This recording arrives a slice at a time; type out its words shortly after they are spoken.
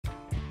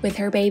With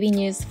her baby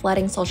news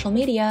flooding social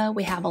media,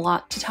 we have a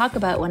lot to talk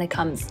about when it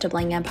comes to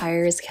Bling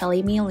Empire's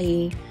Kelly Mi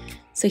Lee.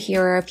 So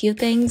here are a few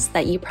things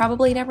that you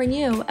probably never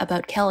knew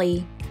about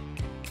Kelly.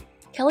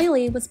 Kelly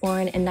Lee was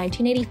born in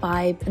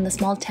 1985 in the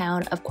small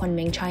town of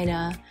Kunming,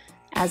 China.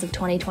 As of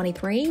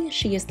 2023,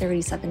 she is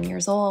 37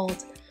 years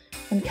old.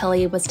 When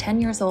Kelly was 10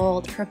 years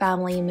old, her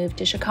family moved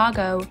to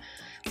Chicago.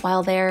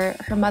 While there,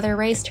 her mother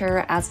raised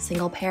her as a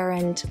single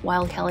parent,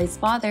 while Kelly's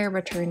father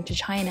returned to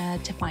China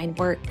to find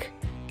work.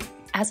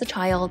 As a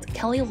child,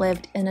 Kelly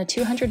lived in a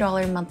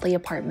 $200 monthly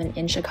apartment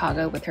in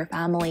Chicago with her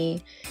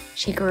family.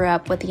 She grew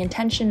up with the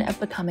intention of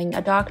becoming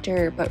a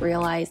doctor, but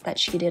realized that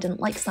she didn't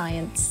like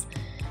science.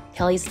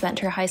 Kelly spent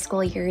her high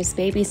school years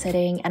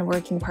babysitting and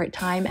working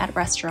part-time at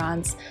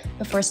restaurants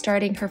before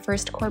starting her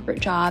first corporate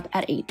job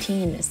at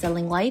 18,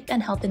 selling life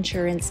and health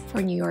insurance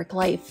for New York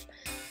Life.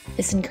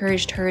 This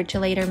encouraged her to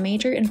later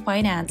major in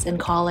finance in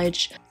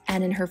college,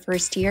 and in her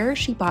first year,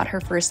 she bought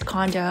her first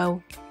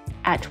condo.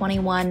 At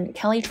 21,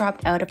 Kelly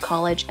dropped out of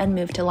college and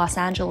moved to Los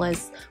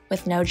Angeles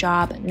with no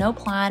job, no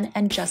plan,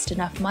 and just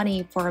enough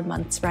money for a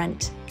month's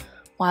rent.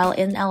 While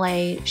in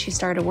LA, she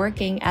started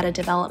working at a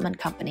development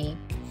company.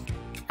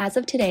 As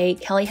of today,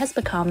 Kelly has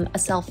become a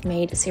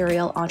self-made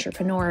serial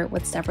entrepreneur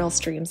with several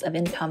streams of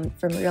income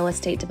from real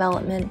estate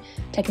development,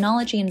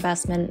 technology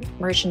investment,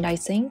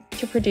 merchandising,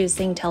 to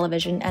producing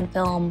television and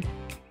film.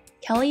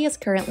 Kelly is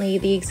currently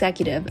the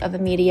executive of a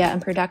media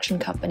and production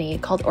company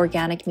called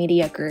Organic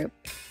Media Group.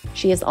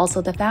 She is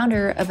also the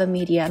founder of a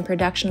media and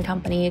production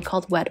company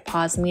called Wet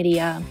Paws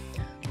Media.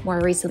 More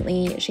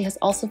recently, she has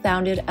also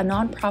founded a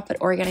nonprofit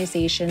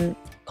organization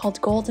called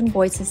Golden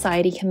Boy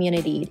Society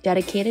Community,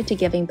 dedicated to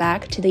giving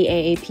back to the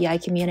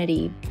AAPI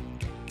community.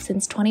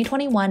 Since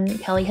 2021,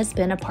 Kelly has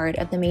been a part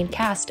of the main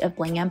cast of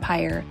Bling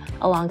Empire,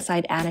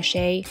 alongside Anna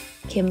Shea,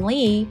 Kim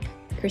Lee,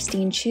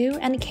 Christine Chu,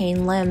 and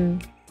Kane Lim.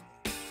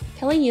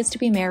 Kelly used to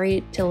be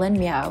married to Lin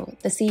Miao,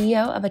 the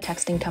CEO of a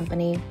texting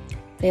company.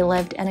 They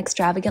lived an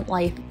extravagant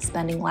life,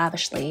 spending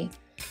lavishly.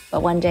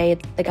 But one day,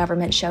 the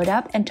government showed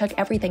up and took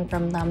everything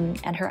from them,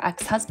 and her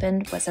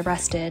ex-husband was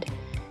arrested.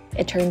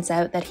 It turns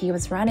out that he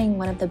was running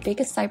one of the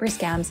biggest cyber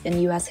scams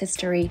in US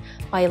history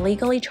by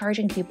illegally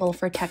charging people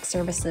for tech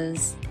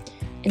services.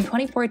 In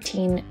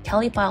 2014,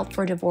 Kelly filed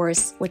for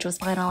divorce, which was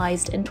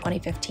finalized in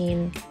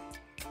 2015.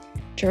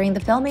 During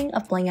the filming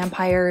of Bling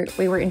Empire,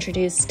 we were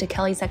introduced to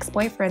Kelly's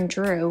ex-boyfriend,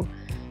 Drew.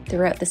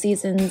 Throughout the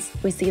seasons,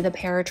 we see the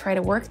pair try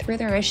to work through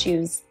their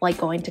issues, like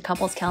going to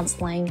couples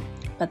counseling,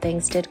 but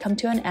things did come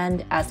to an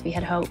end as we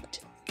had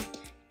hoped.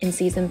 In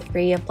Season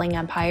 3 of Bling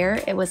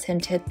Empire, it was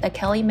hinted that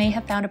Kelly may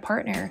have found a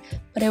partner,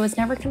 but it was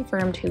never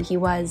confirmed who he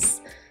was.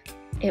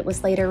 It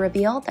was later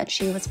revealed that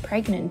she was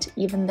pregnant,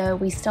 even though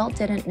we still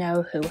didn't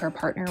know who her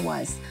partner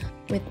was,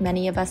 with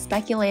many of us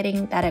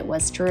speculating that it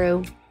was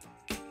Drew.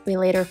 We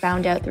later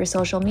found out through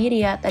social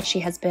media that she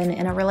has been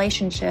in a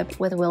relationship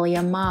with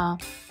William Ma.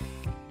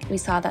 We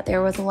saw that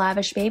there was a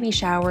lavish baby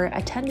shower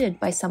attended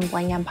by some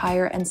Bling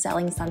Empire and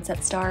Selling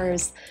Sunset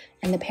stars,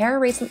 and the pair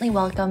recently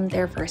welcomed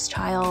their first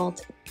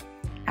child.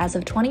 As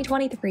of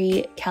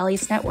 2023,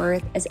 Kelly's net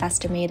worth is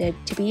estimated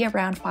to be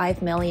around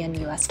 $5 million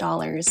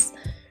US.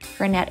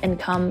 Her net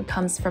income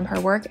comes from her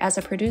work as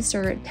a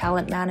producer,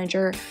 talent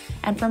manager,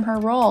 and from her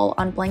role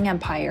on Bling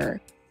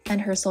Empire,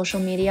 and her social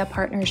media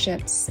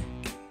partnerships.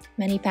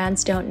 Many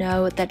fans don't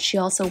know that she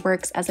also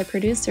works as a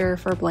producer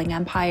for Bling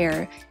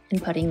Empire in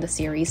putting the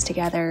series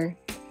together.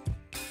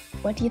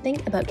 What do you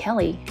think about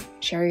Kelly?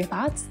 Share your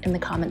thoughts in the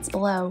comments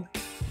below.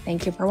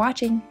 Thank you for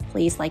watching.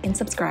 Please like and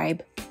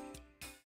subscribe.